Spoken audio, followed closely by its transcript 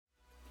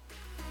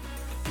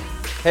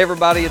Hey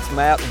everybody, it's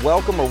Matt.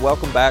 Welcome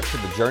back to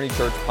the Journey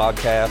Church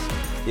podcast.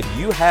 If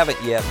you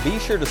haven't yet, be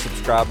sure to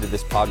subscribe to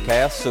this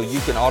podcast so you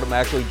can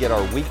automatically get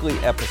our weekly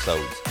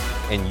episodes.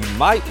 And you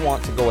might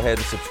want to go ahead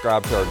and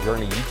subscribe to our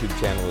Journey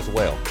YouTube channel as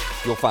well.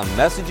 You'll find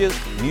messages,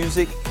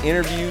 music,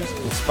 interviews,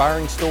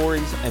 inspiring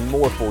stories, and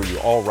more for you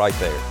all right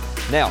there.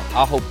 Now,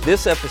 I hope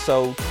this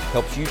episode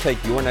helps you take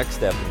your next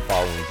step in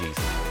following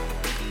Jesus.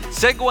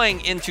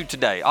 Segueing into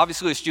today,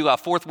 obviously it's July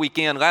 4th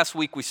weekend. Last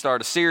week we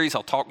started a series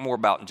I'll talk more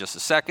about in just a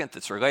second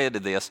that's related to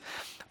this.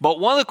 But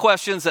one of the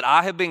questions that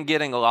I have been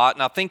getting a lot,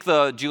 and I think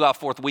the July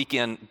 4th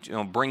weekend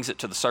brings it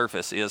to the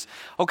surface, is,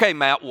 okay,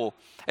 Matt, well,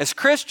 as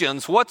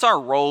Christians, what's our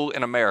role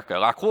in America?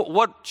 Like,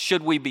 what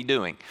should we be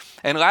doing?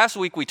 And last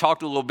week we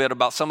talked a little bit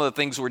about some of the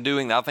things we're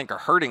doing that I think are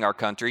hurting our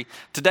country.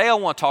 Today I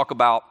want to talk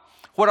about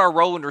what our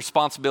role and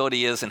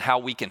responsibility is and how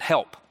we can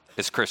help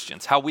as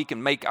Christians, how we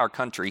can make our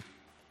country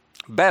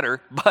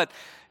better, but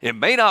it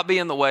may not be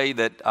in the way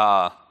that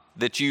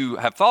that you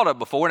have thought of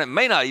before, and it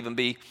may not even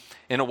be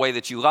in a way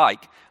that you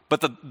like.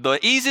 But the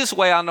easiest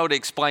way I know to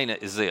explain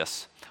it is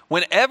this.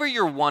 Whenever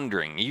you're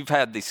wondering, you've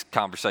had these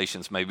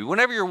conversations maybe,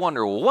 whenever you're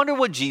wondering, well, wonder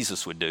what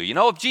Jesus would do. You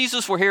know, if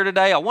Jesus were here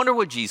today, I wonder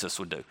what Jesus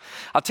would do.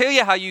 I'll tell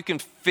you how you can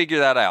figure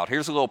that out.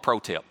 Here's a little pro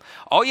tip.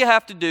 All you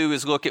have to do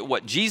is look at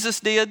what Jesus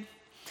did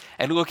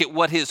and look at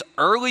what his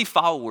early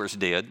followers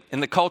did in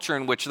the culture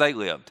in which they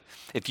lived.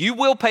 If you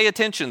will pay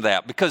attention to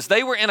that, because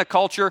they were in a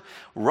culture,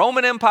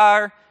 Roman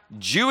Empire,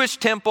 Jewish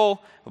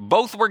temple,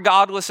 both were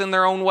godless in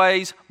their own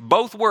ways,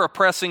 both were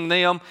oppressing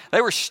them,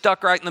 they were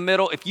stuck right in the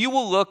middle. If you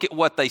will look at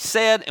what they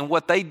said and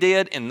what they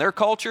did in their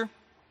culture,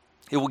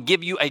 it will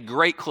give you a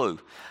great clue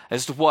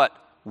as to what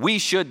we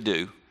should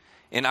do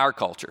in our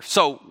culture.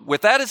 So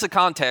with that as a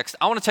context,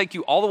 I want to take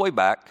you all the way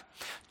back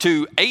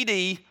to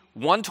AD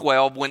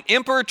 112, when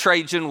Emperor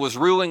Trajan was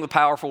ruling the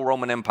powerful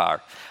Roman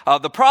Empire.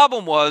 The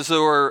problem was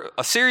there were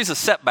a series of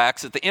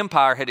setbacks that the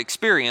empire had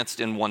experienced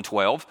in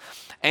 112,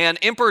 and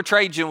Emperor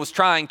Trajan was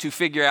trying to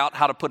figure out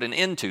how to put an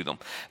end to them.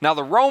 Now,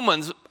 the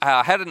Romans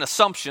had an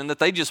assumption that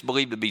they just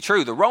believed to be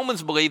true. The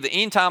Romans believed that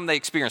anytime they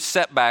experienced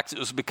setbacks, it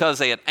was because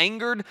they had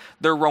angered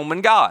their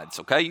Roman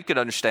gods. Okay, you could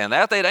understand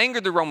that. They had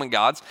angered the Roman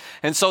gods,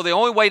 and so the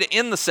only way to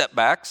end the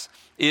setbacks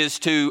is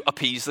to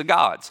appease the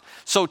gods.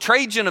 So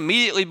Trajan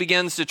immediately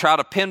begins to try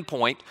to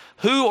pinpoint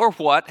who or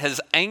what has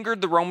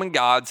angered the Roman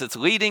gods that's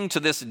leading to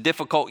this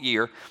difficult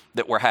year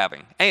that we're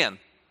having. And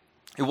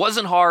it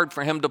wasn't hard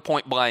for him to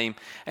point blame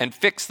and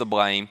fix the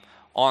blame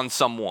on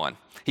someone.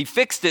 He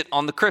fixed it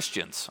on the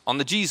Christians, on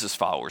the Jesus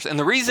followers. And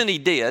the reason he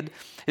did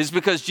is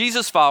because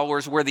Jesus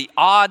followers were the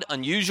odd,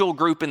 unusual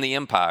group in the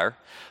empire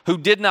who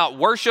did not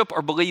worship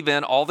or believe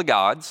in all the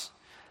gods.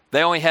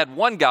 They only had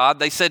one God.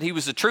 They said he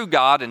was the true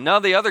God, and none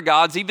of the other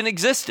gods even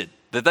existed,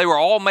 that they were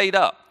all made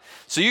up.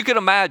 So you can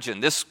imagine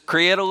this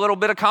created a little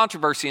bit of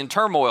controversy and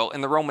turmoil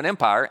in the Roman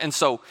Empire. And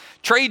so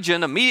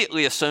Trajan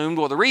immediately assumed,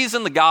 well, the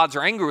reason the gods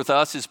are angry with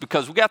us is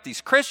because we got these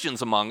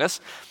Christians among us,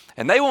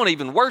 and they won't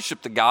even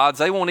worship the gods.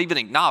 They won't even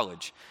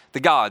acknowledge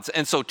the gods.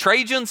 And so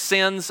Trajan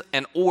sends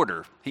an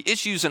order. He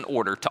issues an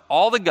order to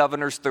all the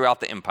governors throughout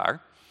the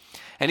empire.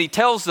 And he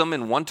tells them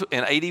in AD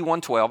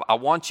 112, I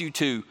want you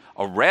to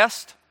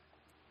arrest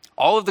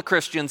all of the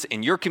Christians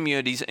in your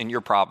communities and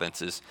your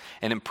provinces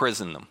and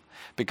imprison them,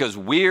 because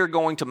we're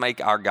going to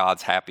make our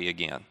gods happy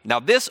again. Now,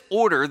 this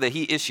order that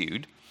he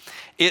issued,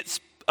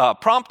 it's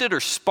prompted or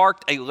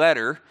sparked a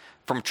letter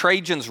from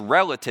Trajan's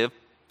relative,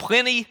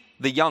 Pliny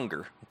the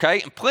Younger.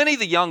 Okay, and Pliny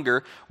the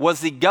Younger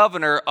was the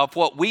governor of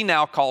what we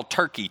now call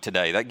Turkey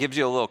today. That gives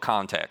you a little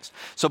context.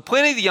 So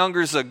Pliny the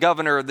Younger is the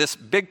governor of this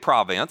big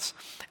province,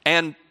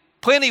 and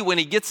Pliny, when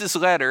he gets this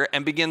letter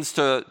and begins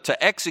to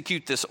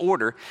execute this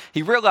order,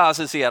 he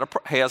realizes he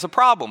has a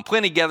problem.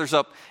 Pliny gathers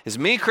up as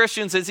many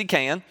Christians as he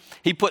can.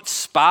 He puts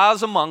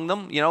spies among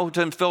them,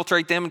 to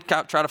infiltrate them and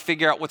try to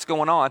figure out what's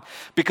going on,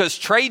 because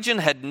Trajan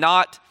had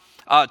not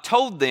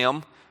told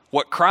them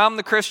what crime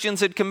the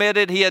Christians had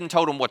committed. He hadn't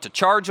told them what to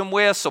charge them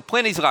with. So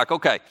Pliny's like,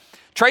 okay,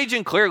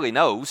 Trajan clearly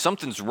knows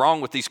something's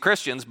wrong with these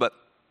Christians, but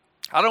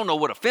I don't know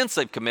what offense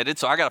they've committed,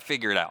 so I got to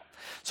figure it out.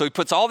 So he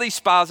puts all these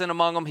spies in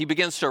among them. He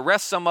begins to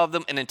arrest some of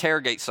them and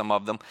interrogate some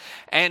of them,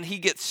 and he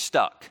gets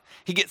stuck.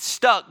 He gets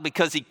stuck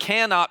because he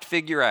cannot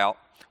figure out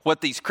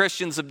what these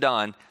Christians have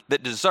done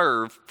that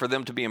deserve for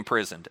them to be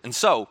imprisoned. And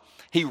so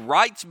he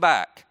writes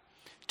back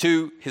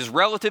to his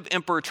relative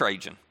Emperor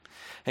Trajan.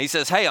 And he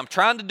says, hey, I'm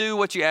trying to do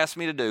what you asked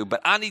me to do,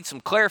 but I need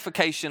some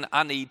clarification.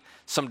 I need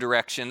some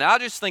direction. Now, I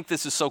just think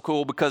this is so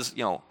cool because, AD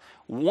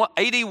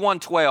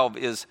 112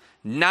 is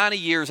 90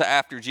 years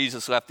after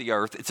Jesus left the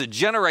earth. It's a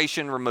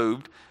generation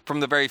removed from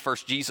the very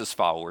first Jesus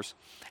followers.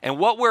 And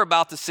what we're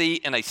about to see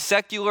in a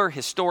secular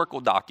historical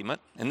document,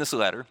 in this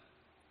letter,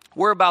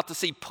 we're about to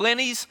see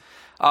Pliny's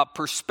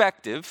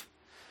perspective,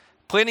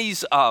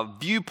 Pliny's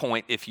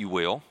viewpoint, if you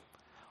will,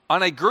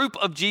 on a group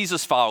of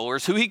Jesus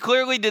followers who he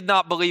clearly did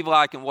not believe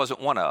like and wasn't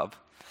one of.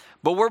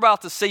 But we're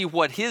about to see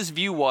what his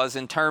view was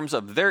in terms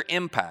of their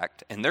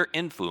impact and their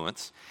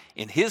influence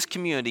in his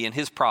community, in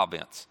his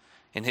province,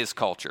 in his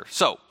culture.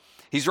 So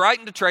he's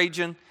writing to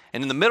Trajan,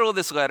 And in the middle of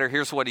this letter,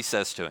 here's what he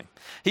says to him.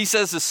 He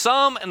says, the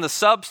sum and the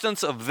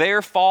substance of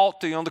their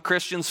fault, the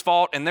Christians'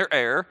 fault and their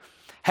error,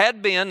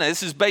 had been,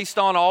 this is based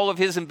on all of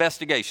his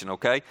investigation,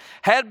 okay,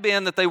 had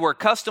been that they were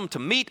accustomed to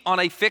meet on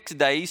a fixed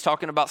day. He's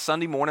talking about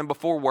Sunday morning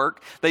before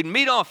work. They'd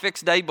meet on a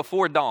fixed day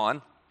before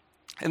dawn,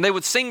 and they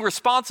would sing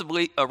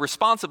responsibly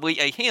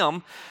a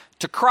hymn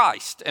to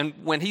Christ. And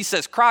when he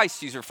says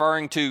Christ, he's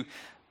referring to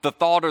the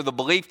thought or the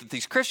belief that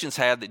these Christians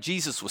had that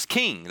Jesus was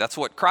king. That's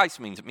what Christ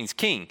means. It means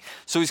king.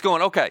 So he's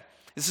going, okay,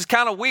 this is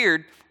kind of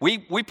weird.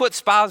 We put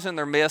spies in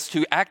their midst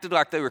who acted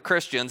like they were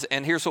Christians,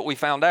 and here's what we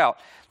found out.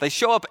 They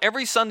show up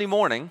every Sunday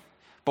morning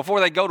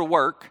before they go to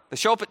work. They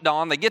show up at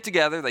dawn. They get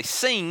together. They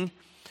sing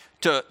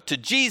to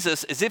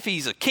Jesus as if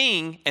he's a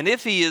king and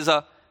if he is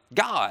a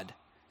God.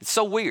 It's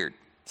so weird.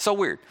 So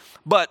weird.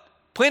 But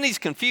Pliny's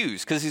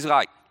confused because he's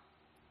like,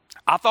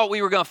 I thought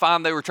we were going to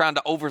find they were trying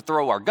to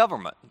overthrow our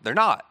government. They're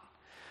not.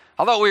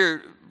 I thought we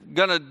were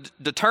going to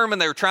determine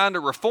they were trying to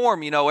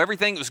reform,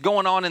 everything that was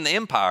going on in the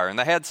empire, and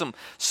they had some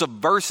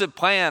subversive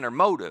plan or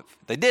motive.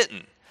 They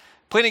didn't.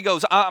 Pliny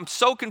goes, I'm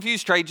so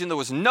confused, Trajan. There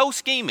was no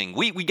scheming.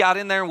 We got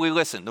in there and we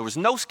listened. There was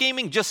no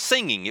scheming, just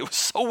singing. It was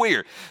so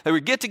weird. They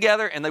would get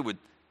together and they would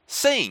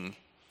sing.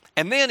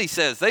 And then he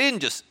says, they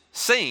didn't just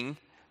sing.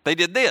 They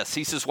did this.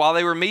 He says, while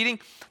they were meeting,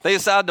 they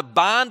decided to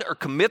bind or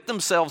commit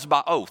themselves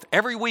by oath.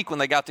 Every week when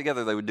they got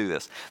together, they would do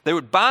this. They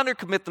would bind or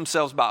commit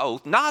themselves by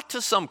oath, not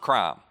to some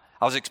crime.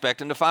 I was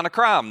expecting to find a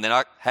crime. Then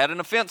I had an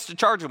offense to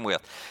charge them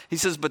with. He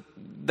says, but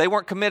they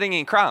weren't committing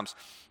any crimes.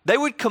 They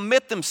would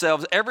commit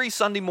themselves every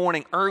Sunday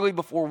morning early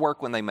before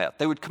work when they met.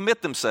 They would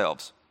commit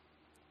themselves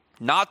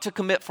not to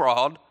commit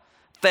fraud,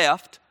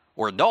 theft,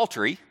 or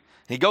adultery.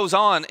 He goes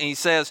on and he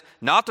says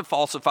not to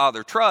falsify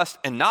their trust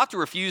and not to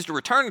refuse to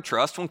return a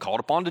trust when called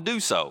upon to do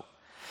so.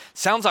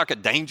 Sounds like a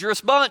dangerous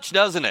bunch,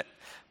 doesn't it?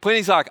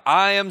 Pliny's like,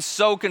 I am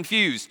so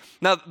confused.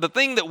 Now, the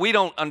thing that we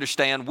don't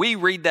understand, we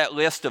read that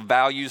list of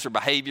values or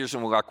behaviors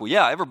and we're like, well,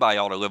 yeah, everybody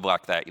ought to live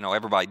like that.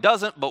 Everybody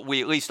doesn't, but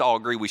we at least all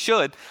agree we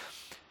should.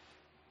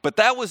 But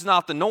that was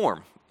not the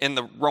norm in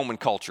the Roman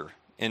culture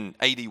in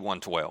AD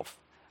 112.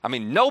 I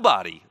mean,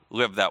 nobody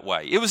lived that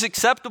way. It was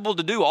acceptable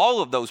to do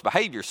all of those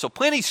behaviors. So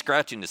Pliny's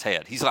scratching his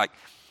head. He's like,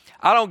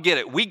 I don't get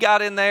it. We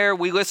got in there.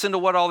 We listened to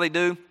what all they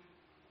do.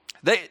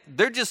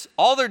 They're just,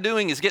 all they're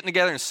doing is getting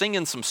together and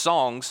singing some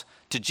songs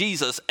to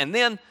Jesus, and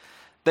then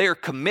they are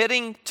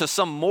committing to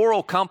some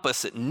moral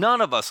compass that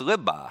none of us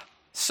live by.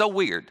 So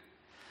weird. He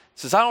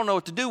says, I don't know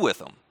what to do with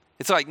them.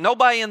 It's like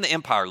nobody in the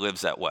empire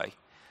lives that way.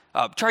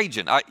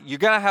 Trajan, you're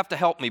going to have to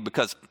help me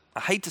because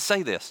I hate to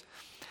say this.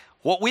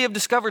 What we have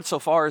discovered so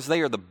far is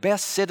they are the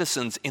best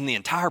citizens in the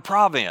entire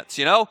province,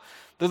 They're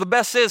the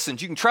best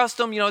citizens. You can trust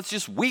them. It's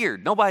just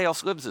weird. Nobody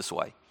else lives this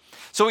way.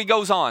 So he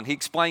goes on, he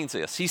explains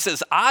this. He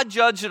says, I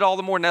judged it all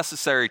the more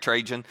necessary,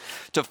 Trajan,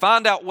 to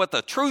find out what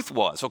the truth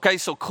was. Okay,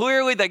 so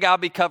clearly they got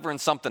to be covering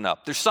something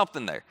up. There's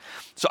something there.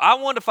 So I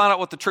wanted to find out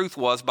what the truth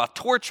was by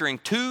torturing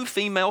 2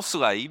 female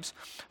slaves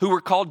who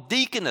were called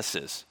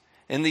deaconesses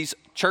in these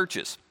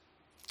churches.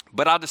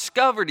 But I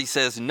discovered, he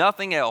says,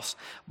 nothing else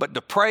but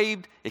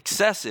depraved,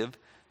 excessive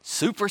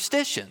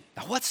superstition.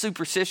 Now, what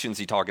superstition is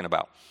he talking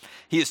about?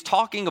 He is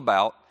talking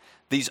about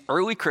these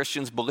early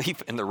Christians'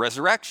 belief in the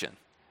resurrection.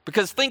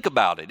 Because think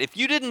about it. If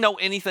you didn't know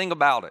anything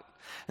about it,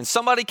 and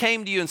somebody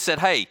came to you and said,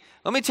 hey,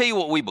 let me tell you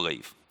what we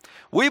believe.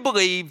 We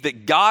believe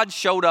that God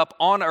showed up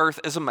on earth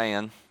as a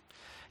man.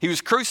 He was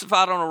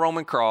crucified on a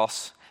Roman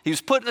cross. He was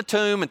put in a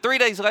tomb, and 3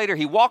 days later,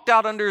 he walked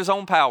out under his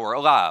own power,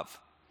 alive.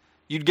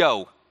 You'd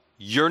go,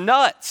 you're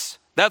nuts.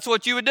 That's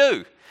what you would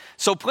do.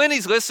 So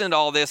Pliny's listening to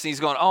all this, and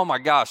he's going, oh my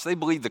gosh, they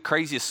believe the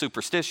craziest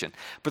superstition.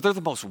 But they're the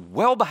most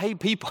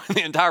well-behaved people in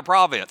the entire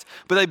province.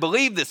 But they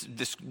believe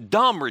this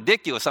dumb,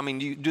 ridiculous,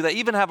 do they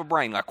even have a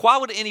brain? Like, why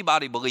would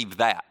anybody believe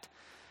that?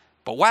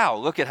 But wow,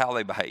 look at how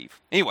they behave.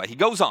 Anyway, he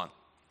goes on.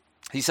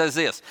 He says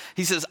this.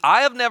 He says,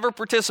 I have never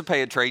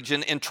participated,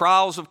 Trajan, in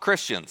trials of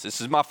Christians. This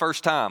is my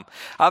first time.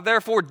 I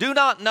therefore do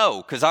not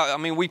know, because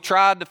we've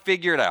tried to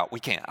figure it out. We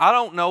can't. I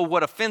don't know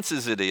what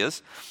offenses it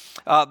is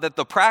that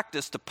the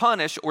practice to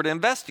punish or to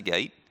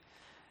investigate,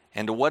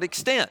 and to what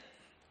extent.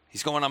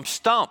 He's going, I'm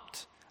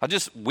stumped.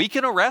 We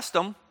can arrest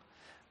them,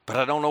 but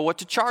I don't know what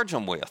to charge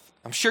them with.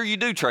 I'm sure you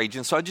do,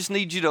 Trajan, so I just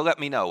need you to let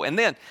me know. And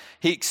then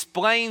he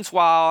explains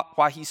why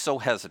he's so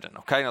hesitant.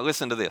 Okay, now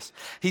listen to this.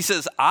 He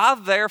says, I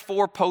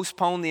therefore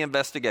postpone the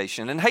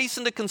investigation and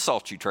hasten to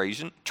consult you,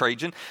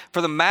 Trajan,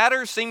 for the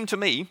matter seemed to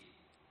me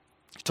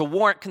to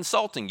warrant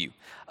consulting you,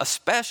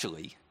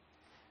 especially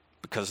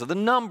because of the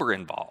number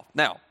involved.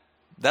 Now,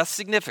 that's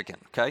significant,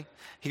 okay?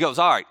 He goes,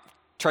 all right,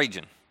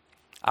 Trajan,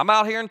 I'm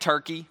out here in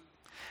Turkey,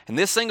 and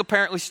this thing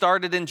apparently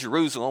started in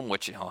Jerusalem,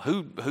 which,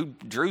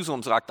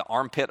 Jerusalem's like the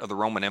armpit of the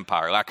Roman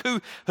Empire. Like,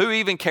 who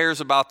even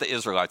cares about the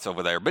Israelites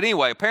over there? But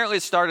anyway, apparently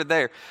it started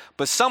there,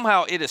 but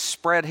somehow it has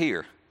spread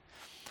here.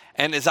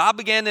 And as I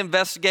began to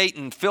investigate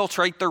and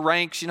filtrate their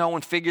ranks,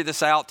 and figure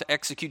this out to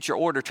execute your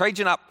order,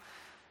 Trajan,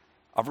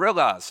 I've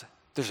realized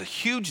there's a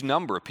huge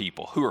number of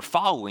people who are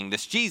following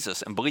this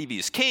Jesus and believe he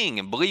is king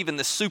and believe in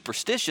this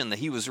superstition that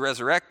he was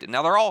resurrected.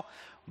 Now, they're all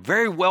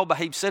very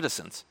well-behaved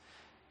citizens.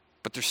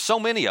 But there's so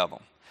many of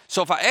them.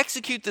 So if I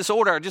execute this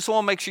order, I just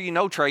want to make sure you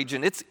know,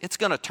 Trajan, it's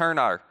going to turn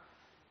our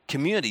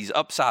communities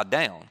upside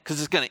down because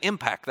it's going to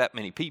impact that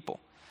many people.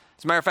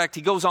 As a matter of fact,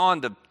 he goes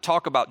on to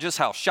talk about just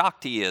how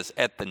shocked he is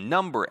at the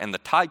number and the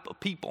type of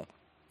people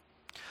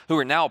who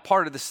are now a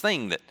part of this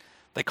thing that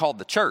they called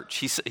the church.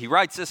 He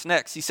writes this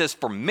next. He says,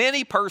 for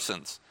many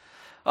persons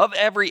of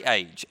every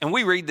age, and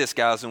we read this,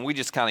 guys, and we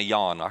just kind of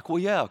yawn like, well,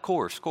 yeah, of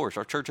course.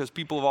 Our church has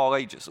people of all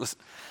ages.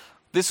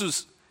 This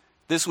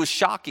was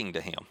shocking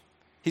to him.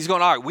 He's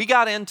going, all right, we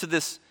got into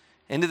this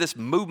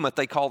movement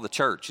they call the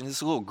church, and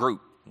this little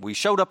group. We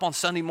showed up on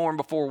Sunday morning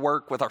before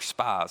work with our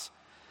spies,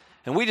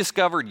 and we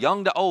discovered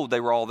young to old, they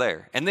were all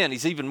there. And then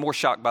he's even more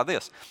shocked by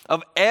this.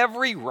 Of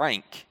every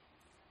rank,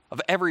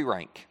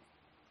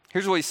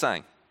 here's what he's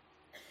saying.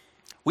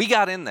 We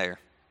got in there,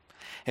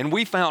 and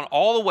we found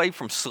all the way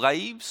from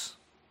slaves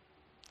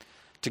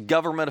to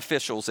government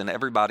officials and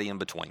everybody in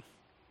between.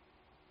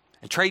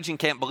 And Trajan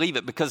can't believe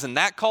it because in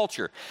that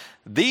culture,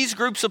 these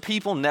groups of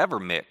people never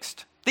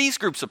mixed. These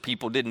groups of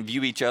people didn't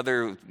view each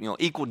other,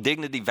 equal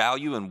dignity,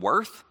 value, and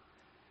worth.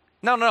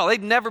 No,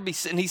 they'd never be.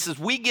 And he says,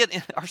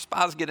 our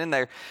spies get in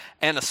there,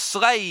 and a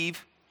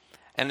slave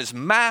and his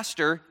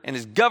master and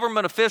his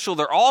government official,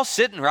 they're all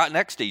sitting right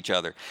next to each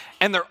other.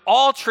 And they're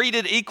all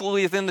treated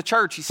equally within the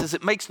church. He says,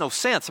 it makes no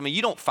sense. I mean,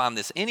 you don't find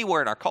this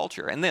anywhere in our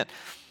culture. And then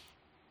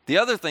the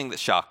other thing that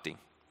shocked him,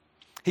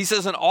 he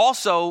says, and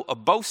also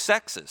of both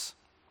sexes.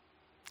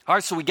 All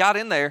right, so we got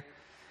in there,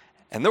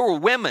 and there were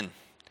women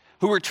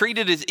who were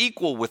treated as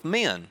equal with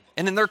men.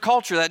 And in their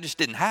culture, that just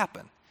didn't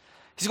happen.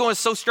 He's going, it's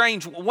so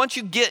strange. Once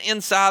you get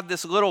inside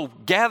this little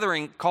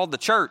gathering called the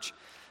church,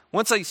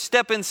 once they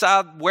step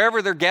inside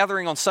wherever they're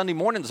gathering on Sunday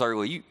mornings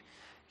early,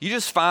 you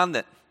just find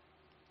that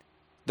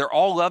they're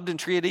all loved and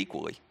treated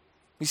equally.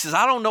 He says,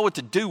 I don't know what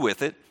to do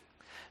with it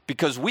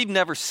because we've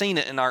never seen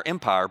it in our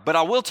empire. But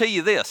I will tell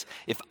you this,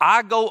 if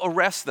I go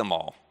arrest them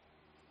all,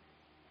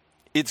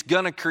 it's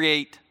going to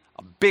create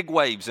big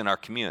waves in our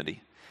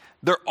community.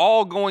 They're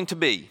all going to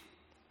be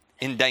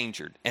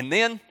endangered. And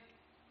then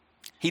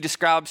he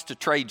describes to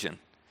Trajan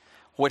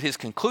what his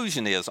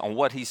conclusion is on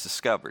what he's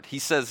discovered. He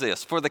says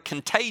this, for the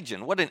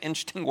contagion, what an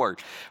interesting word,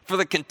 for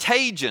the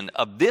contagion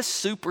of this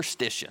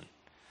superstition,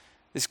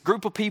 this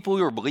group of people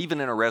who are believing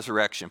in a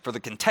resurrection, for the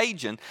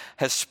contagion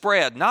has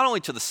spread not only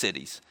to the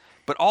cities,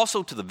 but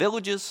also to the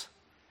villages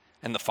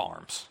and the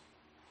farms.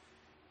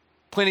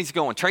 Pliny's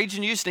going,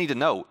 Trajan, you just need to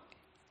know,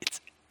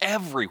 it's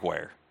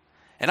everywhere.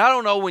 And I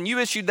don't know, when you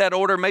issued that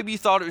order, maybe you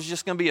thought it was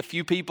just going to be a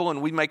few people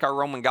and we'd make our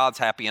Roman gods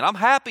happy. And I'm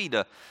happy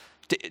to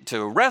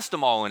arrest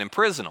them all and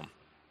imprison them.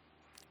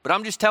 But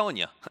I'm just telling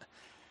you,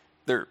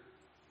 they're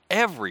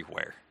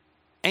everywhere.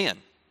 And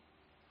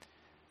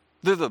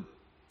they're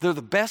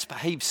the best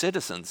behaved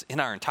citizens in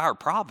our entire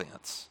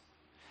province.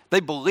 They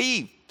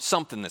believe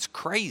something that's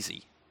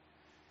crazy.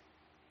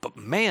 But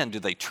man, do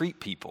they treat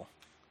people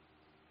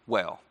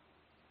well.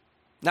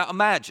 Now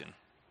imagine,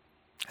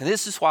 and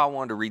this is why I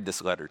wanted to read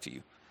this letter to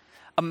you.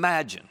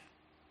 Imagine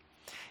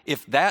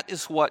if that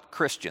is what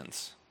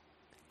Christians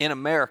in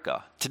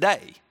America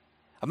today,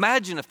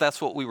 imagine if that's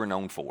what we were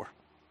known for.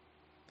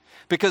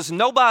 Because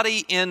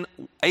nobody in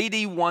AD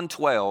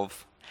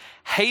 112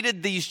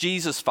 hated these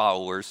Jesus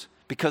followers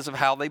because of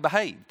how they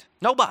behaved.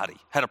 Nobody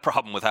had a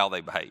problem with how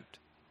they behaved.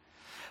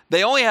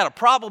 They only had a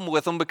problem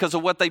with them because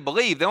of what they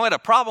believed. They only had a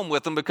problem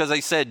with them because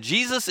they said,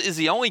 Jesus is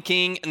the only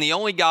king and the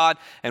only God,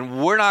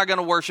 and we're not going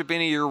to worship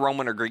any of your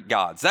Roman or Greek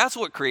gods. That's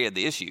what created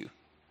the issue.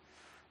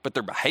 But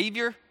their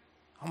behavior,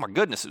 oh my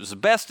goodness, it was the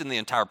best in the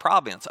entire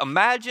province.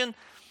 Imagine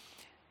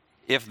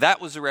if that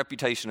was the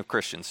reputation of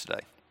Christians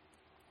today.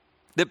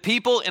 That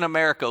people in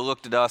America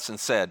looked at us and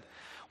said,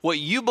 what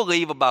you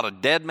believe about a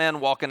dead man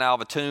walking out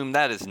of a tomb,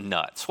 that is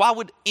nuts. Why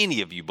would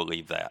any of you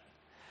believe that?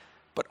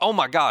 But oh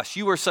my gosh,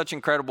 you are such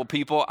incredible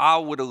people. I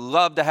would have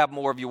loved to have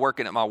more of you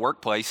working at my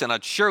workplace, and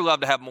I'd sure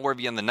love to have more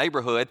of you in the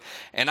neighborhood.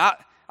 And I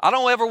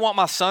don't ever want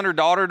my son or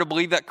daughter to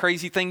believe that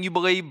crazy thing you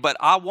believe, but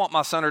I want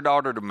my son or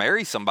daughter to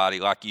marry somebody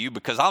like you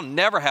because I'll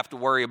never have to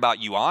worry about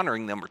you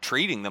honoring them or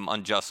treating them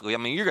unjustly. I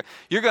mean,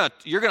 you're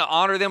gonna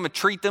honor them and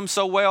treat them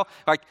so well.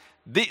 Like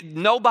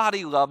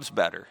nobody loves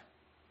better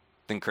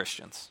than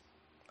Christians.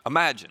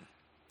 Imagine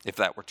if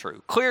that were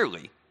true.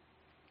 Clearly,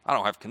 I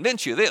don't have to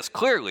convince you of this.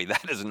 Clearly,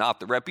 that is not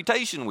the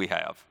reputation we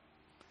have.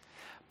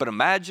 But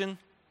imagine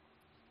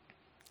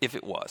if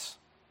it was.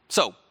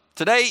 So,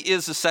 today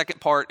is the second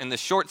part in this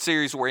short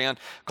series we're in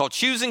called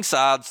Choosing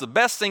Sides, the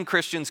best thing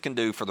Christians can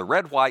do for the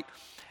red, white,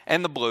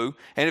 and the blue.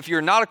 And if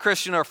you're not a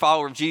Christian or a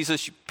follower of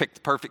Jesus, you picked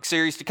the perfect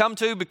series to come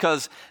to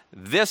because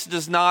this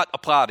does not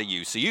apply to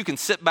you. So you can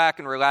sit back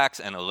and relax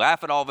and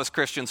laugh at all of us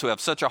Christians who have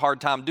such a hard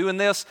time doing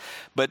this,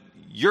 but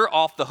you're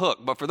off the hook.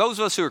 But for those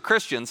of us who are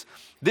Christians,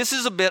 this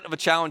is a bit of a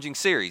challenging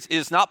series. It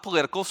is not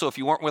political, so if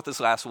you weren't with us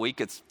last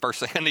week, it's the first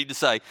thing I need to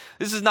say.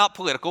 This is not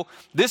political.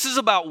 This is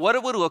about what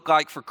it would look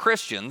like for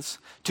Christians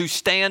to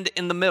stand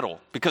in the middle,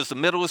 because the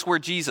middle is where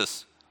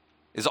Jesus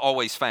is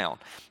always found.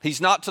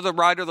 He's not to the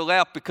right or the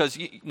left, because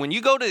when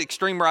you go to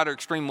extreme right or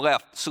extreme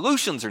left,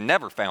 solutions are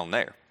never found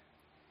there.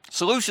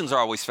 Solutions are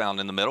always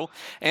found in the middle.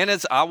 And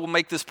as I will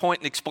make this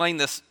point and explain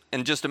this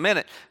in just a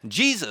minute,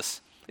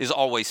 Jesus is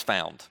always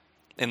found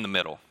in the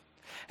middle.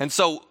 And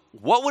so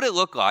what would it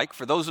look like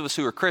for those of us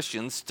who are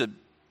Christians to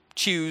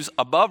choose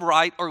above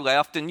right or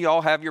left? And you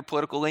all have your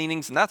political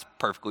leanings, and that's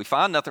perfectly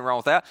fine. Nothing wrong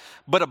with that.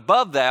 But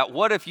above that,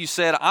 what if you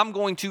said, I'm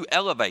going to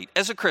elevate,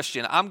 as a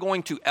Christian, I'm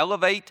going to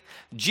elevate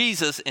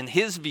Jesus and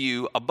his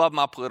view above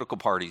my political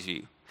party's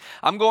view.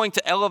 I'm going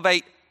to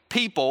elevate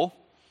people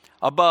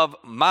above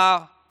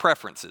my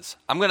preferences.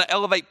 I'm going to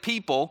elevate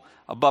people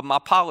above my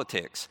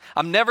politics.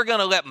 I'm never going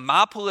to let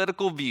my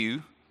political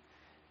view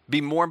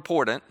be more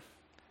important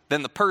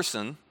than the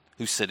person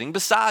who's sitting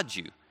beside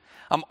you.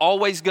 I'm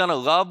always going to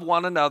love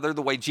one another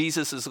the way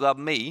Jesus has loved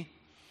me,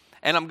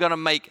 and I'm going to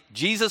make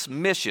Jesus'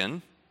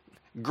 mission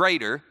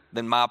greater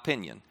than my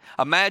opinion.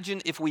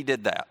 Imagine if we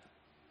did that.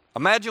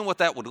 Imagine what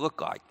that would look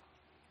like.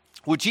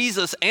 Well,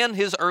 Jesus and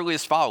his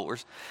earliest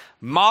followers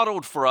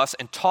modeled for us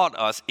and taught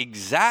us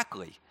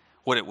exactly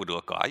what it would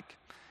look like.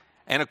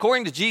 And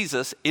according to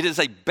Jesus, it is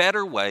a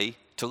better way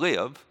to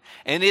live,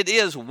 and it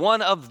is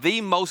one of the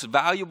most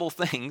valuable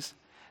things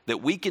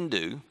that we can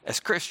do as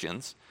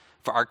Christians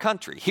for our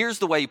country. Here's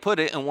the way he put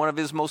it in one of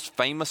his most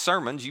famous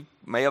sermons. You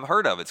may have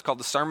heard of it. It's called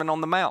the Sermon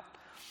on the Mount.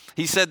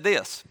 He said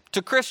this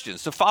to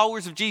Christians, to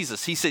followers of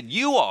Jesus. He said,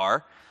 you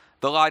are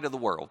the light of the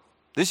world.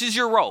 This is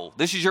your role.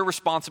 This is your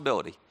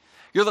responsibility.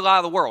 You're the light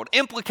of the world.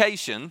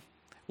 Implication,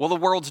 well, the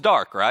world's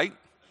dark, right?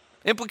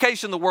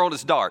 Implication, the world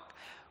is dark.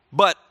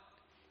 But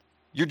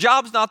your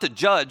job's not to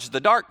judge the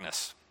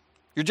darkness.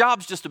 Your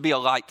job's just to be a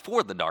light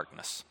for the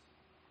darkness,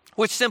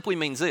 which simply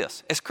means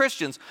this. As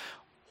Christians,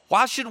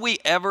 why should we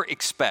ever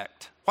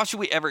expect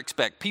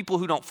people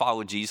who don't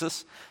follow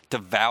Jesus to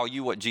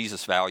value what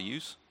Jesus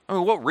values? I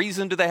mean, what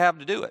reason do they have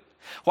to do it?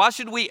 Why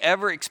should we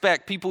ever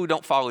expect people who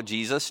don't follow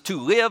Jesus to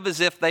live as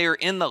if they are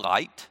in the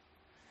light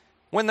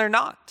when they're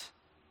not?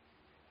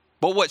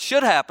 But what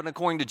should happen,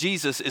 according to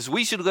Jesus, is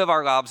we should live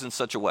our lives in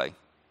such a way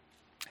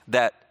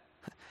that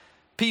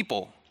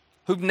people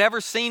who've never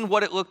seen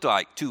what it looked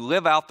like to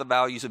live out the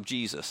values of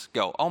Jesus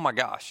go, oh my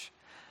gosh,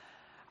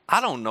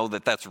 I don't know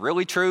that that's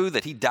really true,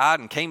 that he died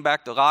and came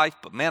back to life,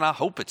 but man, I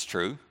hope it's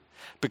true,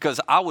 because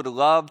I would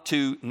love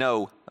to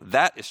know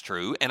that is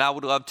true, and I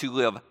would love to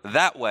live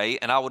that way,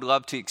 and I would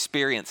love to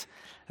experience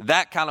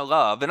that kind of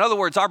love. In other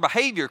words, our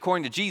behavior,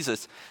 according to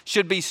Jesus,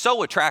 should be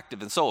so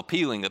attractive and so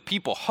appealing that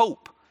people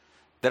hope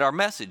that our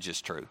message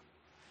is true.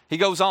 He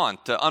goes on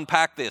to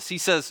unpack this. He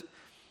says,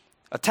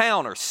 a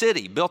town or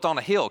city built on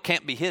a hill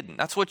can't be hidden.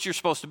 That's what you're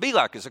supposed to be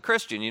like as a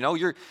Christian. You know,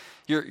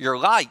 your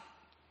light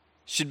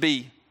should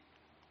be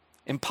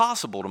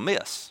impossible to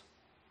miss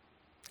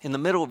in the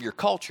middle of your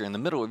culture, in the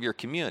middle of your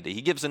community.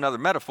 He gives another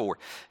metaphor.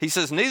 He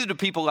says, neither do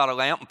people light a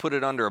lamp and put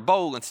it under a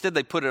bowl. Instead,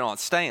 they put it on a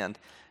stand.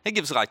 It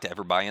gives light to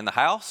everybody in the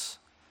house.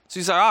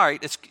 So he's like, all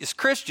right, as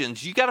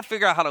Christians, you got to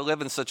figure out how to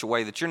live in such a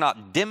way that you're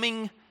not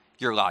dimming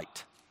your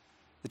light,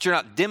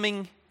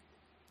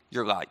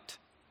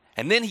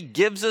 And then he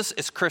gives us,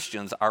 as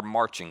Christians, our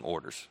marching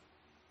orders.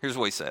 Here's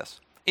what he says.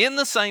 In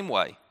the same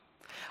way,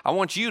 I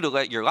want you to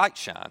let your light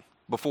shine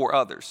before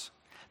others,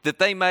 that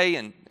they may,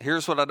 and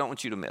here's what I don't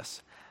want you to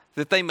miss,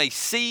 that they may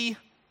see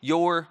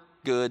your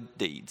good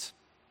deeds.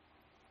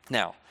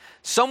 Now,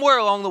 somewhere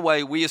along the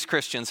way, we as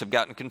Christians have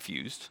gotten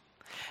confused,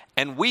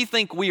 and we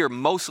think we are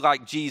most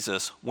like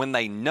Jesus when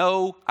they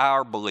know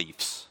our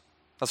beliefs.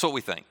 That's what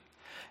we think.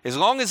 As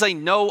long as they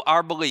know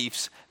our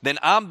beliefs, then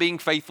I'm being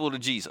faithful to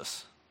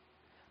Jesus.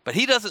 But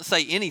he doesn't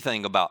say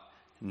anything about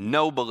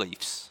no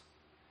beliefs.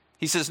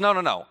 He says,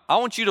 no. I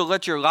want you to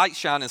let your light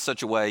shine in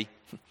such a way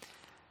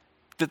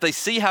that they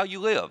see how you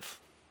live,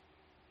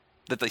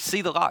 that they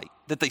see the light,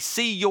 that they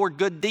see your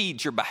good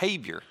deeds, your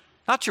behavior,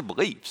 not your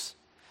beliefs,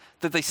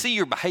 that they see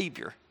your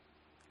behavior,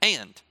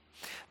 and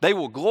they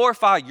will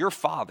glorify your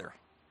Father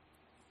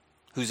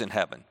who's in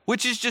heaven,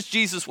 which is just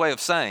Jesus' way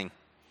of saying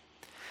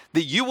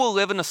that you will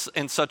live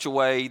in such a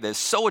way that's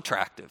so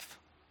attractive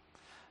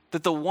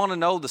that they'll want to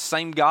know the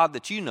same God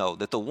that you know,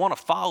 that they'll want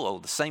to follow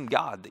the same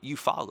God that you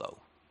follow.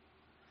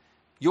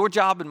 Your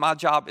job and my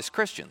job as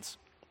Christians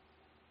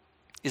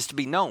is to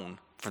be known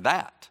for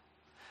that.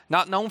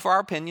 Not known for our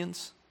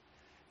opinions,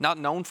 not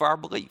known for our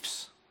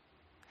beliefs,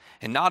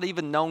 and not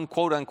even known,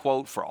 quote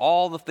unquote, for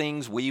all the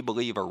things we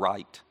believe are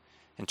right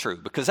and true.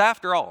 Because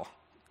after all,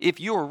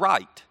 if you are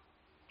right,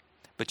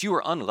 but you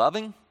are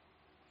unloving,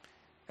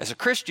 as a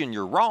Christian,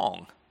 you're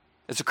wrong.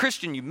 As a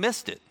Christian, you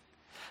missed it.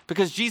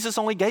 Because Jesus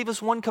only gave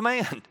us one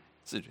command.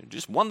 So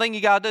just one thing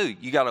you got to do.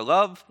 You got to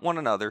love one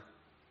another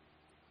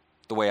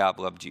the way I've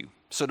loved you.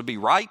 So to be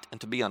right and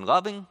to be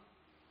unloving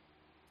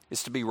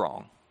is to be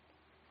wrong.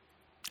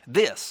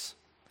 This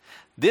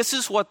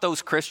is what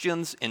those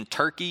Christians in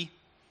Turkey,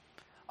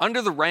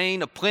 under the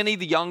reign of Pliny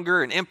the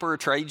Younger and Emperor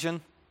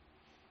Trajan,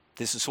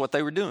 this is what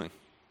they were doing.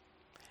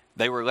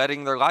 They were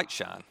letting their light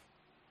shine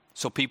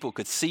so people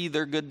could see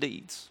their good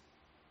deeds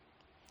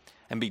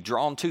and be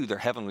drawn to their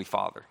Heavenly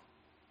Father.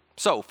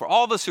 So for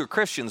all of us who are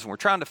Christians and we're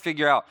trying to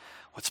figure out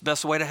what's the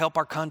best way to help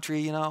our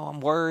country, I'm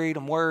worried,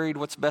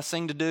 what's the best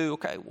thing to do?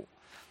 Okay, well,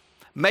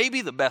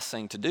 maybe the best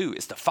thing to do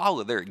is to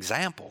follow their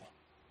example.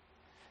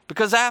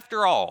 Because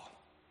after all,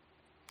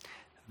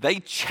 they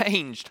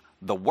changed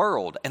the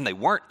world, and they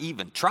weren't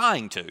even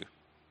trying to.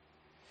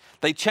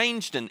 They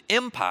changed an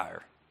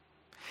empire,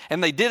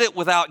 and they did it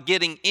without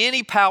getting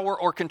any power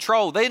or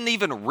control. They didn't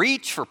even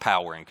reach for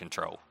power and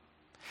control.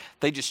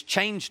 They just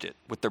changed it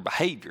with their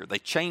behavior. They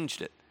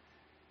changed it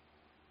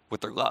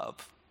with their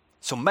love.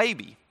 So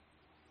maybe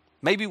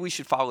we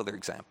should follow their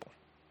example.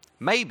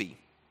 Maybe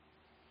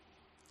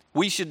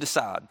we should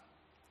decide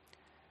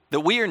that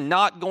we are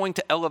not going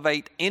to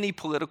elevate any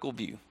political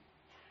view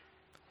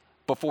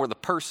before the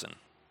person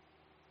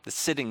that's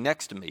sitting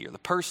next to me or the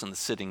person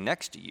that's sitting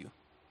next to you.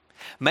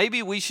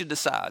 Maybe we should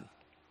decide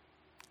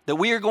that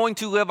we are going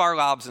to live our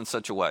lives in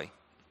such a way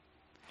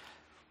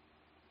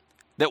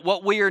that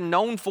what we are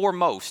known for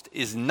most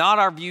is not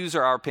our views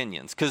or our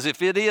opinions. Because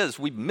if it is,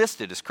 we've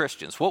missed it as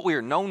Christians. What we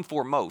are known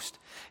for most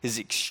is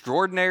the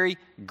extraordinary,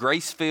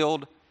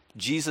 grace-filled,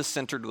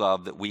 Jesus-centered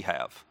love that we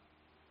have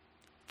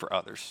for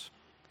others.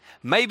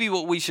 Maybe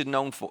what we should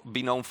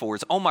be known for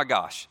is, oh my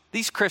gosh,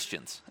 these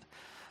Christians,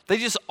 they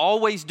just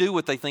always do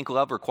what they think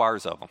love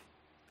requires of them.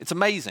 It's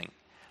amazing.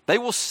 They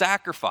will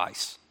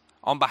sacrifice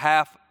on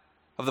behalf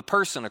of the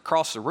person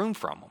across the room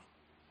from them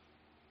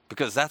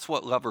because that's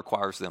what love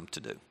requires them to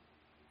do.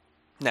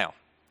 Now,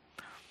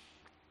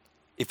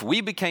 if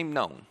we became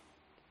known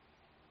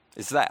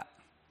as that,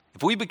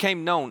 if we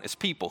became known as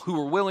people who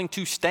were willing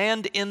to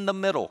stand in the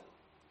middle,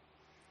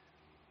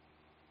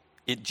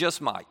 it just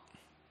might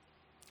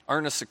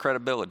earn us the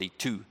credibility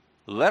to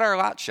let our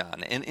light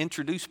shine and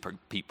introduce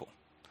people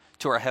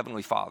to our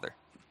Heavenly Father.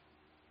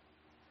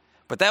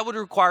 But that would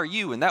require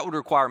you and that would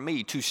require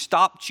me to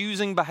stop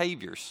choosing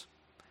behaviors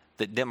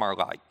that dim our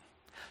light,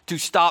 to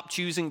stop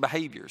choosing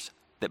behaviors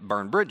that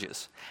burn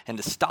bridges, and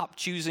to stop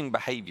choosing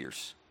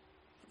behaviors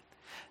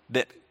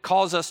that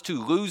cause us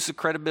to lose the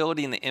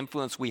credibility and the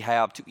influence we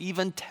have to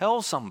even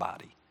tell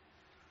somebody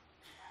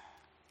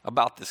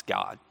about this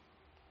God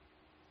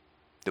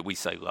that we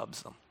say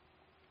loves them.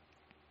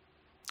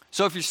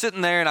 So if you're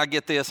sitting there, and I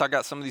get this, I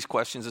got some of these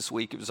questions this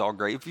week, it was all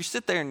great. If you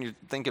sit there and you're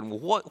thinking,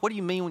 well, what do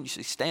you mean when you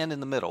say stand in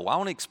the middle? Well, I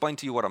want to explain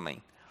to you what I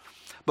mean.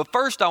 But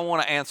first I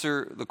want to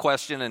answer the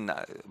question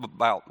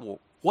about, well,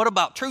 what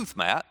about truth,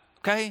 Matt?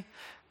 Okay?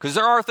 Because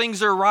there are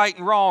things that are right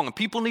and wrong, and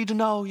people need to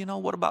know,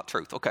 what about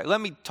truth? Okay, let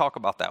me talk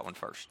about that one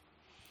first.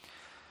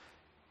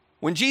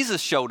 When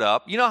Jesus showed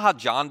up, you know how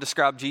John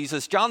described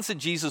Jesus? John said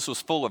Jesus was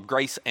full of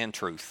grace and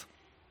truth.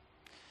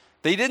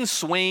 They didn't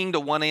swing to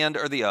one end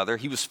or the other.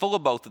 He was full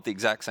of both at the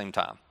exact same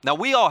time. Now,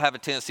 we all have a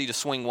tendency to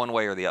swing one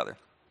way or the other.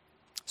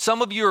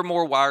 Some of you are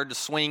more wired to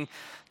swing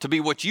to be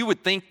what you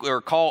would think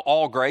or call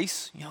all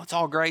grace. It's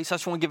all grace. I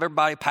just want to give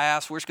everybody a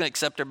pass. We're just going to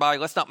accept everybody.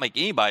 Let's not make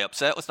anybody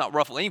upset. Let's not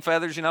ruffle any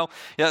feathers, Yeah,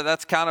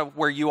 that's kind of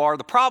where you are.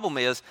 The problem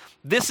is,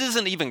 this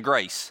isn't even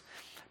grace.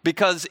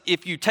 Because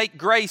if you take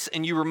grace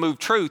and you remove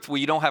truth, well,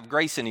 you don't have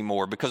grace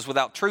anymore. Because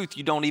without truth,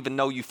 you don't even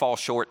know you fall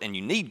short and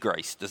you need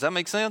grace. Does that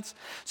make sense?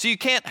 So you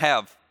can't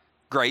have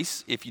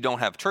grace if you don't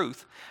have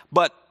truth.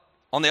 But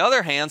on the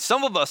other hand,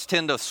 some of us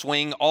tend to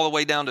swing all the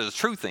way down to the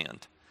truth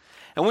end.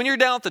 And when you're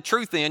down at the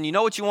truth end, you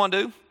know what you want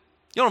to do?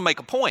 You want to make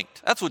a point.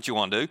 That's what you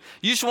want to do.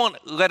 You just want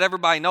to let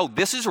everybody know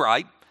this is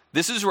right,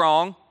 this is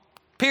wrong,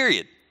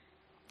 period.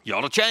 You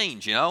ought to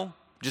change,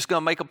 Just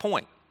going to make a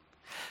point.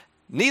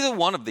 Neither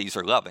one of these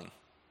are loving.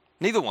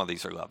 Neither one of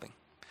these are loving.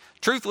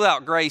 Truth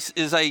without grace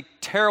is a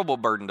terrible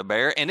burden to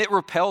bear, and it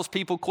repels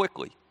people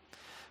quickly.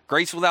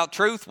 Grace without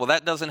truth, well,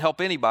 that doesn't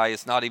help anybody.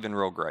 It's not even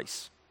real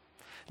grace.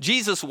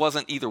 Jesus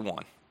wasn't either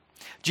one.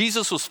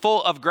 Jesus was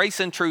full of grace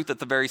and truth at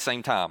the very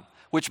same time,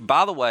 which,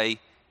 by the way,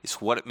 is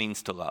what it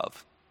means to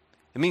love.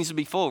 It means to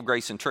be full of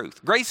grace and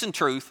truth. Grace and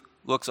truth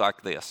looks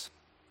like this.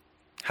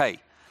 Hey,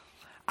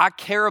 I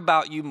care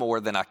about you more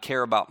than I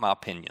care about my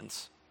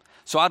opinions.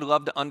 So I'd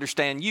love to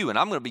understand you, and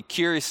I'm going to be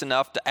curious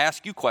enough to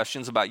ask you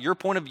questions about your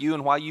point of view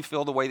and why you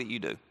feel the way that you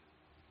do.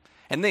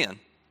 And then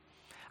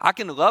I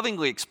can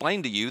lovingly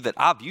explain to you that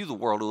I view the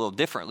world a little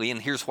differently, and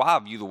here's why I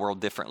view the world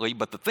differently.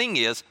 But the thing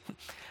is,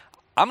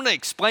 I'm going to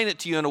explain it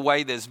to you in a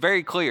way that's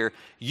very clear.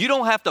 You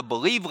don't have to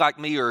believe like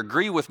me or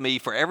agree with me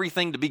for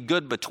everything to be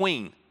good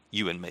between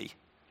you and me.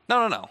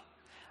 No.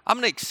 I'm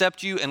going to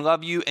accept you and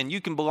love you, and you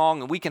can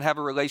belong, and we can have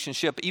a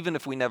relationship even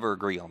if we never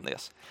agree on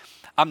this.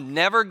 I'm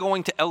never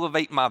going to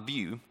elevate my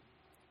view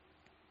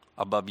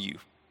above you.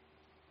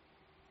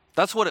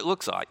 That's what it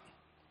looks like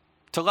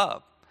to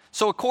love.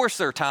 So, of course,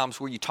 there are times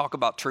where you talk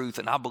about truth,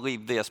 and I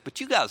believe this,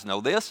 but you guys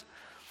know this.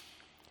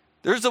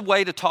 There's a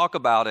way to talk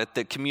about it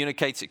that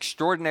communicates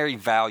extraordinary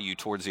value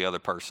towards the other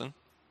person.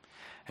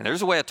 And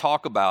there's a way to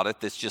talk about it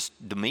that's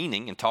just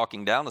demeaning and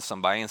talking down to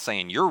somebody and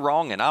saying, you're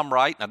wrong and I'm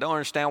right, and I don't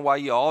understand why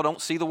you all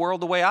don't see the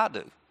world the way I do.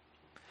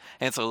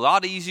 And it's a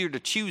lot easier to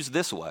choose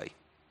this way.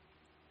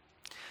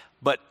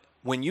 But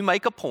when you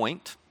make a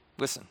point,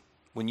 listen,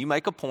 when you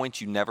make a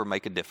point, you never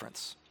make a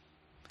difference.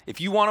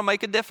 If you want to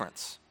make a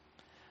difference,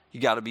 you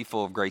got to be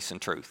full of grace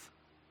and truth.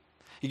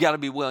 You got to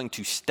be willing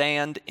to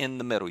stand in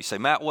the middle. You say,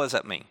 Matt, what does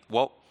that mean?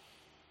 Well,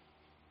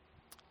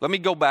 let me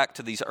go back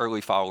to these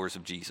early followers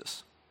of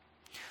Jesus.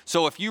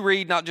 So if you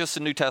read not just the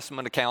New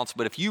Testament accounts,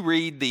 but if you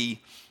read the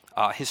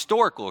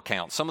historical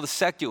accounts, some of the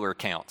secular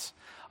accounts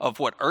of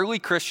what early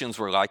Christians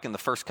were like in the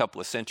first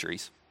couple of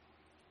centuries,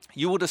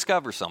 you will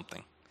discover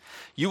something.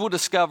 You will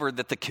discover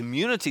that the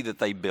community that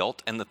they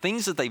built and the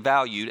things that they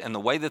valued and the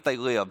way that they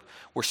lived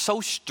were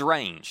so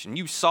strange. And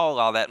you saw a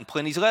lot of that in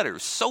Pliny's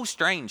letters, so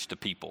strange to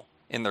people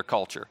in their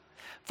culture.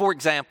 For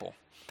example,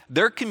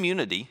 their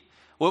community,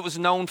 well, it was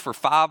known for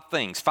 5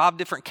 things, 5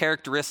 different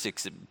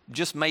characteristics that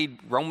just made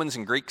Romans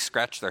and Greeks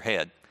scratch their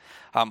head.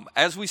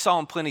 As we saw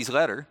in Pliny's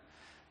letter,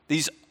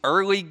 these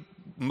early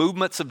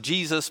movements of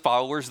Jesus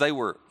followers, they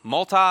were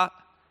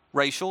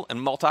multi-racial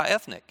and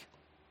multi-ethnic.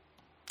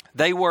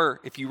 They were,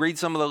 if you read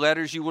some of the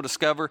letters, you will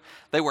discover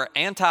they were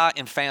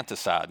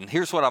anti-infanticide. And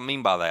here's what I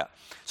mean by that.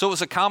 So it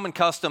was a common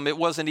custom. It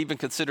wasn't even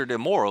considered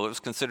immoral. It was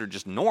considered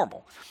just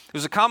normal. It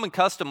was a common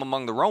custom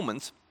among the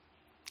Romans.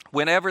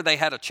 Whenever they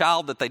had a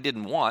child that they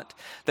didn't want,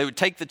 they would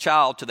take the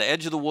child to the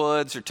edge of the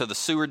woods or to the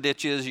sewer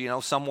ditches,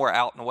 somewhere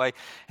out in the way,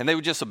 and they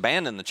would just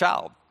abandon the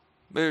child.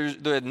 There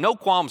had no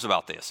qualms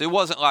about this. It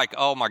wasn't like,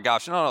 oh my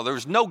gosh, no, there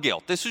was no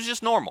guilt. This was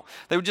just normal.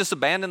 They would just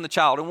abandon the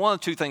child, and one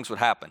of 2 things would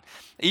happen.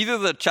 Either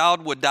the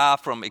child would die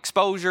from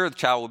exposure, the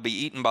child would be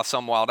eaten by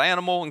some wild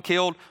animal and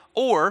killed,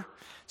 or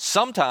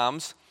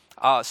sometimes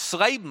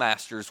slave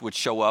masters would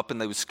show up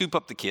and they would scoop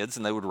up the kids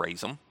and they would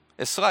raise them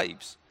as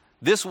slaves.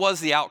 This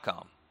was the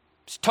outcome.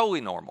 It's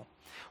totally normal.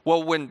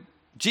 Well, when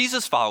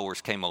Jesus'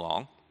 followers came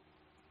along,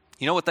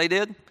 you know what they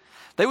did?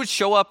 They would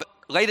show up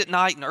late at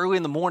night and early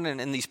in the morning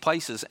in these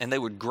places, and they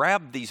would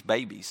grab these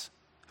babies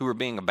who were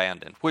being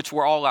abandoned, which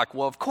were all like,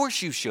 well, of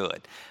course you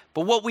should.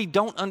 But what we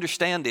don't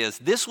understand is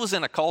this was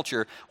in a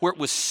culture where it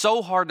was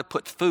so hard to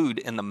put food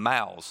in the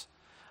mouths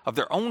of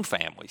their own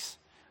families.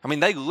 I mean,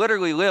 they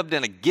literally lived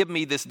in a give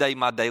me this day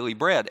my daily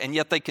bread, and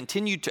yet they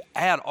continued to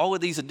add all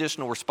of these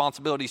additional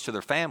responsibilities to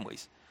their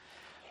families.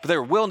 But they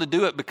were willing to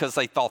do it because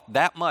they thought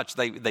that much,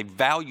 they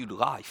valued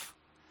life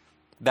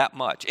that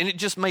much. And it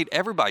just made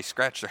everybody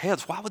scratch their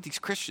heads. Why would these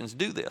Christians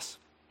do this?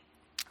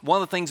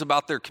 One of the things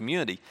about their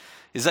community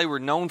is they were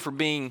known for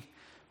being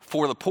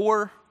for the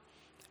poor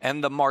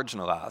and the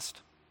marginalized,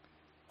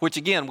 which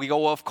again, we go,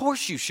 well, of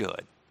course you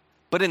should.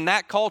 But in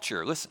that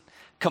culture, listen,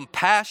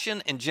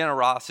 compassion and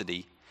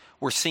generosity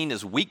were seen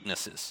as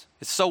weaknesses.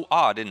 It's so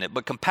odd, isn't it?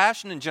 But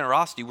compassion and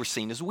generosity were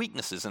seen as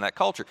weaknesses in that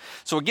culture.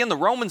 So again, the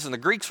Romans and the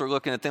Greeks were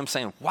looking at them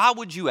saying, why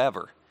would you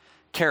ever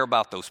care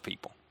about those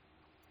people?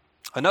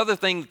 Another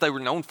thing that they were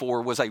known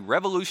for was a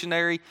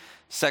revolutionary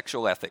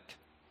sexual ethic.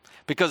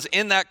 Because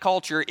in that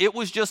culture, it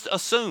was just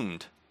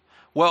assumed,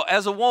 well,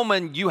 as a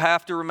woman, you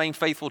have to remain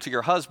faithful to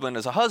your husband.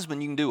 As a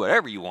husband, you can do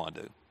whatever you want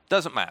to do.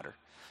 Doesn't matter.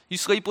 You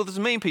sleep with as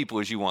many people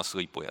as you want to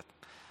sleep with.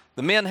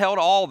 The men held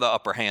all the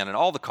upper hand and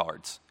all the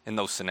cards in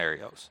those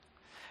scenarios.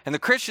 And the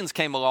Christians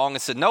came along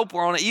and said, nope,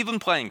 we're on an even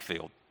playing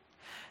field.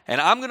 And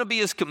I'm going to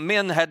be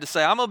men had to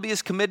say, I'm going to be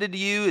as committed to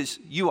you as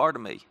you are to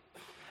me.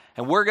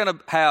 And we're going to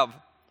have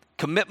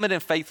commitment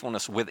and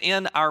faithfulness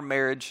within our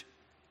marriage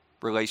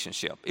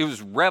relationship. It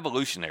was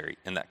revolutionary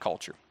in that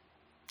culture.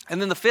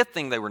 And then the 5th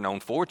thing they were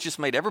known for, which just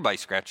made everybody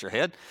scratch their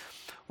head,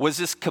 was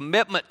this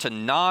commitment to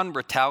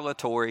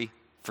non-retaliatory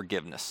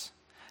forgiveness.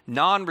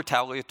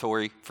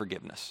 Non-retaliatory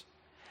forgiveness.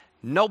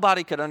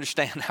 Nobody could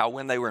understand how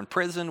when they were in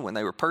prison, when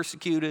they were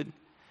persecuted,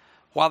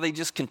 while they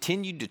just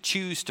continued to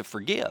choose to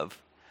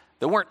forgive,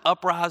 there weren't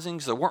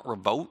uprisings, there weren't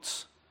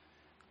revolts.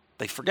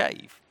 They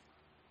forgave.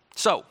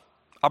 So,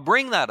 I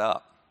bring that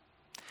up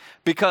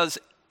because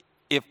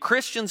if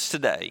Christians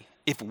today,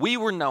 if we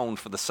were known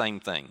for the same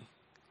thing,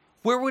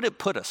 where would it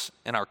put us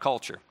in our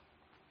culture?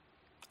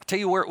 I'll tell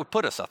you where it would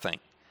put us, I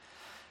think.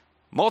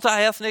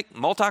 Multi-ethnic,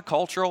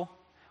 multicultural,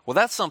 well,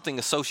 that's something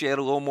associated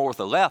a little more with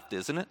the left,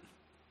 isn't it?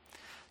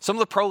 Some of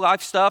the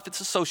pro-life stuff,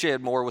 it's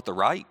associated more with the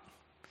right.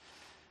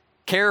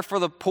 Care for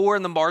the poor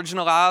and the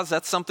marginalized,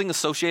 that's something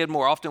associated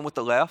more often with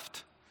the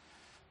left.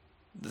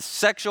 The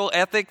sexual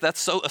ethic, that's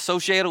so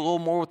associated a little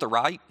more with the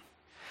right.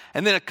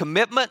 And then a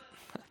commitment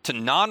to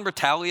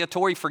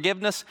non-retaliatory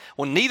forgiveness,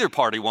 well, neither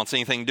party wants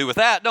anything to do with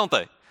that, don't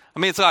they? I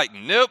mean, it's like,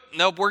 nope,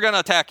 we're going to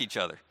attack each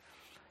other.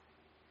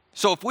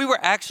 So if we were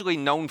actually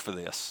known for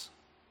this,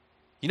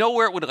 you know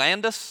where it would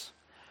land us?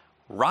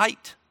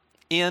 Right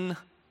in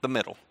the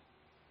middle.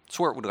 That's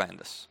where it would land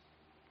us.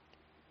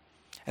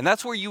 And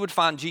that's where you would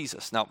find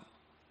Jesus. Now,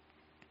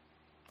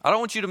 I don't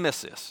want you to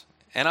miss this.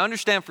 And I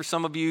understand for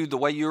some of you, the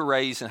way you were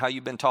raised and how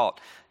you've been taught,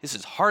 this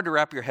is hard to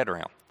wrap your head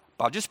around.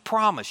 But I'll just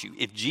promise you,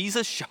 if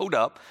Jesus showed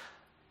up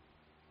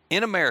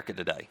in America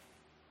today,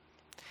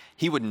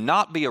 he would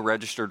not be a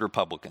registered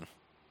Republican.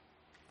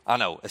 I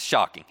know, it's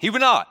shocking. He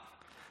would not.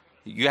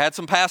 You had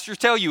some pastors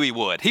tell you he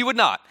would. He would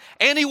not.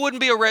 And he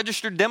wouldn't be a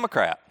registered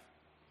Democrat.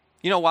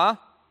 You know why?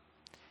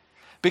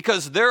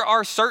 Because there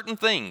are certain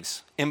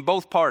things in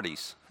both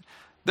parties.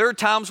 There are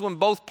times when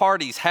both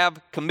parties have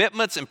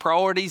commitments and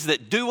priorities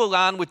that do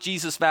align with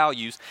Jesus'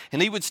 values,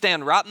 and he would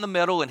stand right in the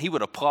middle and he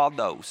would applaud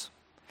those.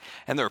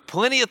 And there are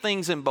plenty of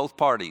things in both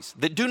parties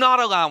that do not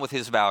align with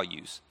his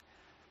values.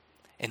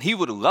 and he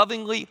would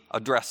lovingly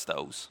address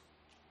those.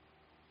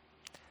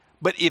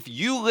 But if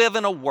you live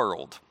in a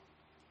world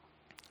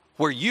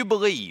where you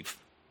believe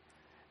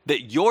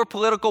that your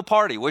political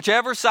party,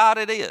 whichever side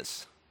it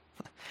is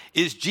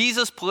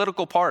Jesus'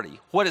 political party,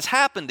 what has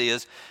happened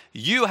is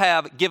you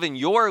have given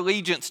your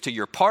allegiance to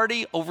your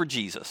party over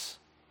Jesus.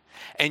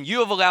 And you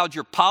have allowed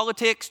your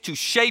politics to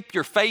shape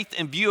your faith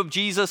and view of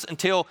Jesus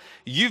until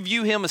you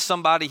view him as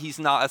somebody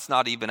that's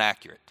not even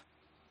accurate.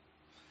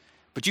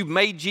 But you've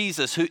made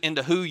Jesus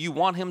into who you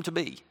want him to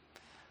be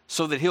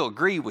so that he'll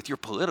agree with your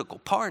political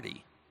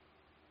party.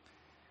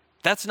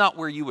 That's not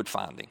where you would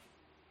find him.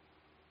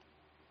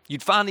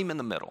 You'd find him in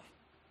the middle.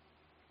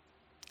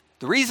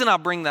 The reason I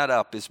bring that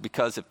up is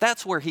because if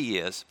that's where he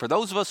is, for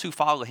those of us who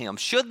follow him,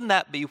 shouldn't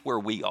that be where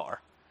we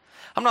are?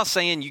 I'm not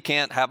saying you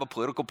can't have a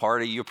political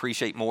party you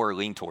appreciate more or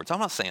lean towards. I'm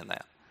not saying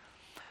that.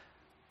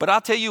 But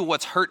I'll tell you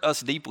what's hurt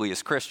us deeply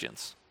as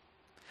Christians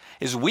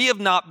is we have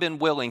not been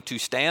willing to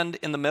stand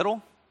in the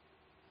middle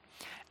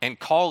and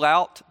call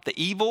out the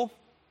evil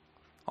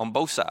on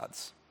both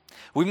sides.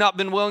 We've not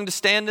been willing to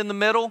stand in the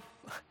middle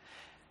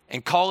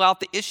and call out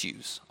the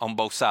issues on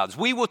both sides.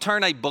 We will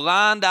turn a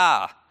blind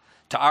eye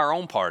to our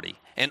own party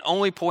and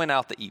only point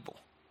out the evil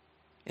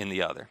in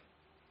the other.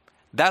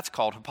 That's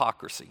called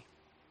hypocrisy.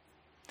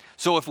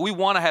 So if we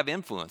want to have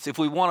influence, if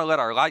we want to let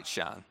our light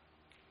shine,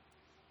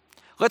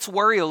 let's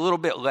worry a little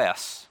bit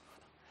less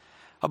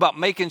about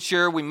making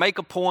sure we make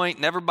a point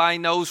and everybody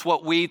knows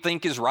what we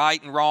think is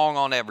right and wrong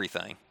on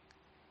everything.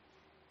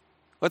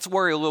 Let's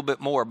worry a little bit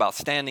more about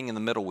standing in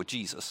the middle with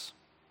Jesus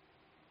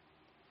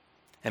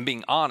and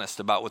being honest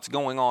about what's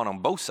going on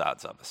both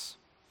sides of us.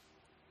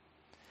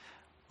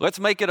 Let's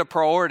make it a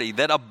priority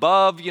that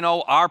above,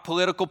 our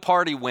political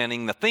party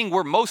winning, the thing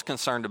we're most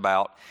concerned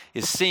about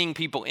is seeing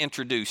people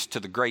introduced to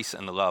the grace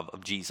and the love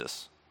of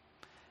Jesus,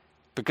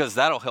 because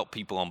that'll help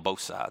people on both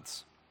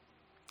sides.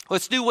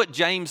 Let's do what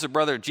James, the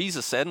brother of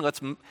Jesus, said, and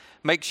let's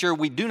make sure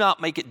we do not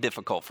make it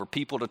difficult for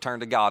people to turn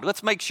to God.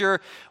 Let's make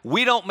sure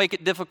we don't make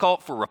it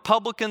difficult for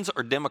Republicans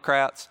or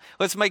Democrats.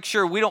 Let's make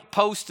sure we don't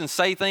post and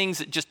say things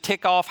that just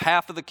tick off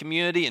half of the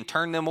community and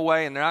turn them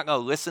away and they're not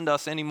going to listen to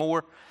us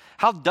anymore.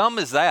 How dumb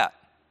is that?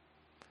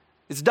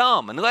 It's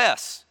dumb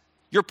unless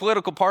your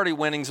political party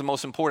winning is the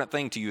most important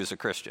thing to you as a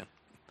Christian.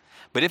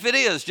 But if it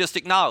is, just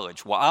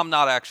acknowledge, I'm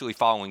not actually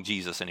following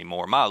Jesus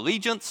anymore. My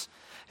allegiance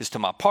is to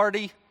my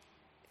party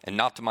and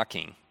not to my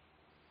king.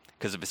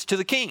 Because if it's to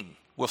the king,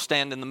 we'll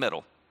stand in the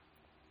middle.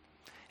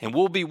 And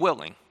we'll be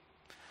willing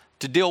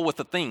to deal with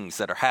the things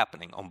that are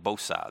happening on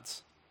both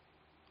sides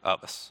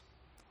of us.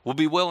 We'll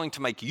be willing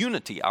to make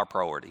unity our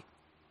priority.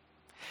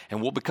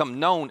 And we'll become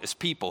known as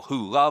people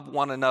who love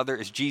one another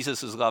as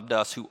Jesus has loved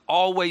us, who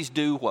always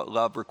do what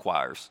love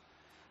requires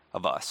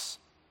of us.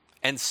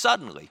 And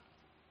suddenly,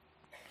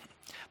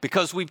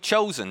 because we've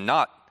chosen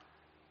not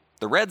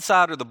the red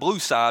side or the blue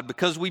side,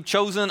 because we've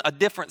chosen a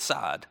different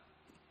side,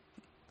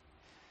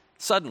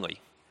 suddenly,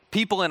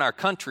 people in our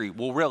country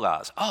will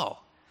realize,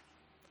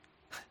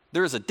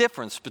 there is a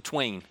difference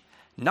between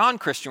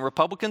non-Christian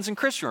Republicans and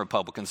Christian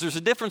Republicans. There's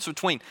a difference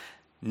between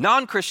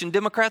non-Christian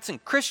Democrats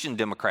and Christian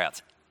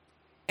Democrats.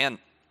 And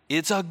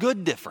it's a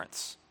good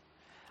difference.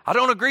 I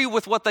don't agree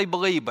with what they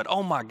believe, but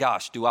oh my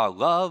gosh, do I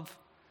love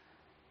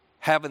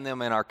having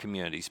them in our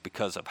communities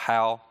because of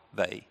how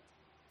they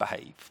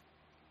behave.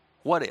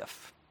 What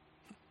if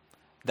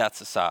that's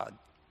the side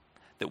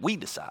that we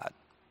decide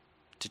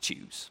to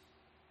choose?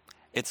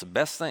 It's the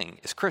best thing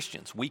as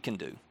Christians we can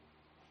do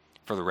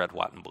for the red,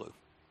 white, and blue.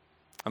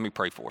 Let me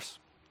pray for us.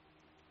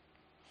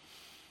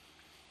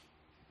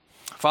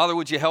 Father,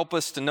 would you help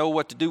us to know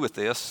what to do with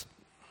this?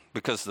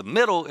 Because the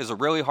middle is a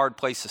really hard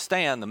place to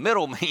stand. The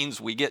middle means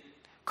we get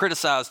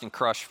criticized and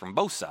crushed from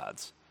both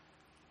sides.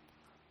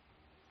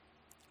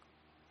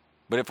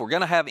 But if we're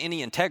going to have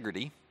any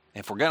integrity,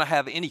 if we're going to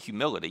have any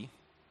humility,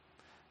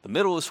 the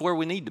middle is where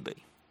we need to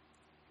be.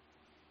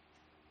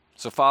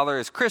 So, Father,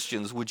 as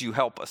Christians, would you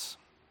help us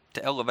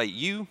to elevate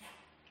you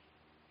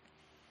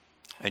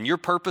and your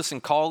purpose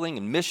and calling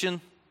and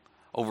mission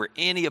over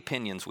any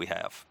opinions we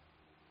have?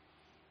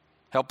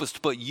 Help us to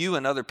put you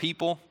and other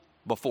people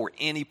before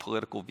any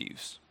political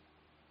views.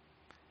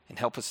 And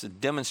help us to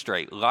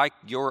demonstrate, like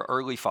your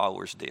early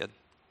followers did,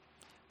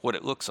 what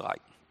it looks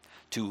like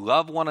to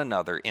love one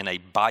another in a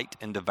bite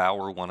and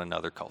devour one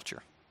another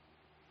culture.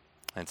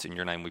 And it's in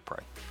your name we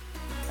pray.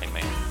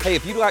 Amen. Hey,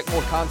 if you'd like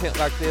more content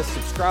like this,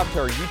 subscribe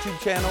to our YouTube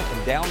channel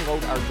and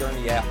download our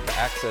Journey app to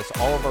access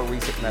all of our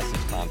recent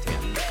message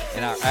content.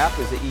 And our app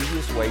is the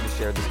easiest way to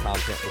share this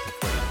content with a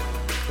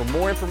friend. For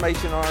more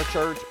information on our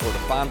church or to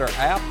find our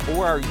app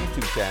or our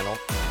YouTube channel,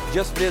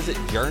 just visit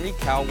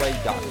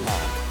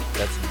journeycalway.com.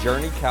 That's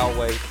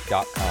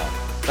journeycalway.com.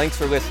 Thanks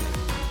for listening.